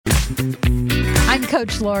I'm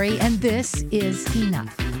Coach Lori, and this is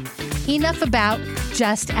Enough. Enough about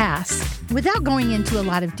Just Ask. Without going into a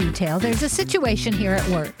lot of detail, there's a situation here at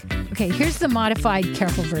work. Okay, here's the modified,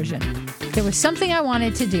 careful version. There was something I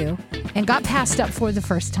wanted to do and got passed up for the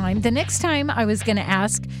first time. The next time I was going to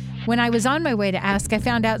ask, when I was on my way to ask, I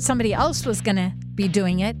found out somebody else was going to be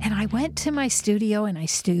doing it. And I went to my studio and I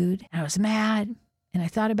stewed. And I was mad and I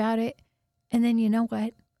thought about it. And then you know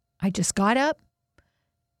what? I just got up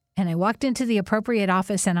and I walked into the appropriate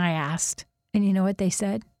office and I asked. And you know what they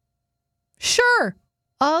said? Sure.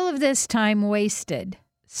 All of this time wasted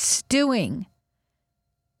stewing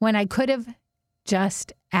when I could have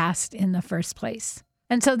just asked in the first place.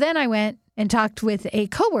 And so then I went and talked with a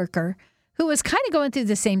coworker who was kind of going through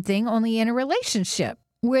the same thing, only in a relationship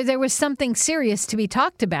where there was something serious to be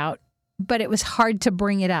talked about, but it was hard to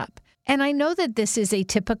bring it up. And I know that this is a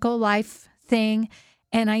typical life thing,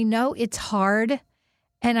 and I know it's hard.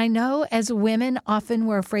 And I know as women, often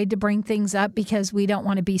we're afraid to bring things up because we don't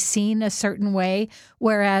want to be seen a certain way,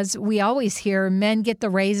 whereas we always hear men get the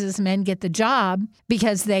raises, men get the job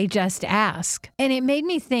because they just ask. And it made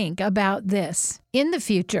me think about this. In the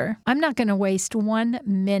future, I'm not going to waste 1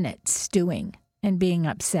 minute stewing and being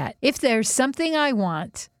upset. If there's something I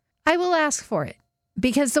want, I will ask for it.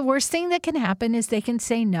 Because the worst thing that can happen is they can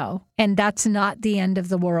say no, and that's not the end of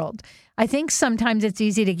the world. I think sometimes it's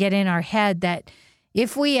easy to get in our head that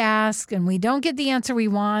if we ask and we don't get the answer we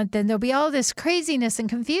want, then there'll be all this craziness and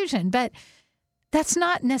confusion. But that's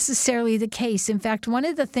not necessarily the case. In fact, one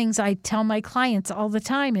of the things I tell my clients all the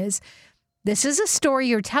time is, this is a story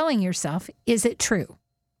you're telling yourself. Is it true?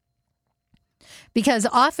 Because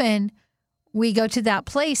often we go to that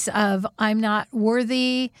place of, I'm not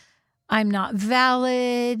worthy, I'm not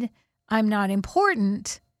valid, I'm not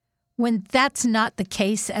important, when that's not the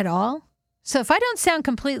case at all. So if I don't sound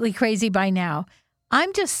completely crazy by now,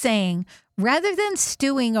 I'm just saying, rather than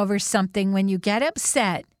stewing over something when you get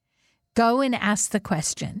upset, go and ask the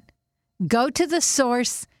question. Go to the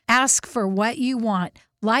source, ask for what you want.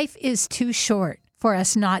 Life is too short for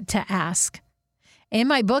us not to ask. In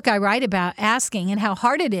my book, I write about asking and how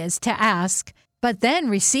hard it is to ask, but then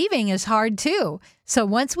receiving is hard too. So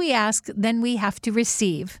once we ask, then we have to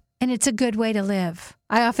receive. And it's a good way to live.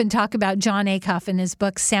 I often talk about Jon Acuff in his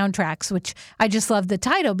book, Soundtracks, which I just love the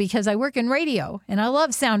title because I work in radio and I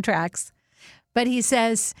love soundtracks. But he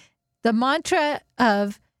says, the mantra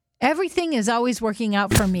of everything is always working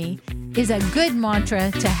out for me is a good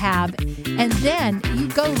mantra to have. And then you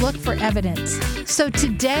go look for evidence. So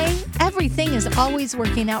today, everything is always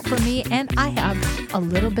working out for me, and I have a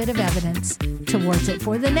little bit of evidence towards it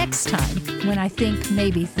for the next time when I think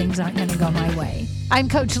maybe things aren't going to go my way. I'm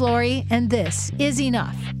Coach Lori, and this is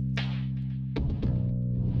Enough.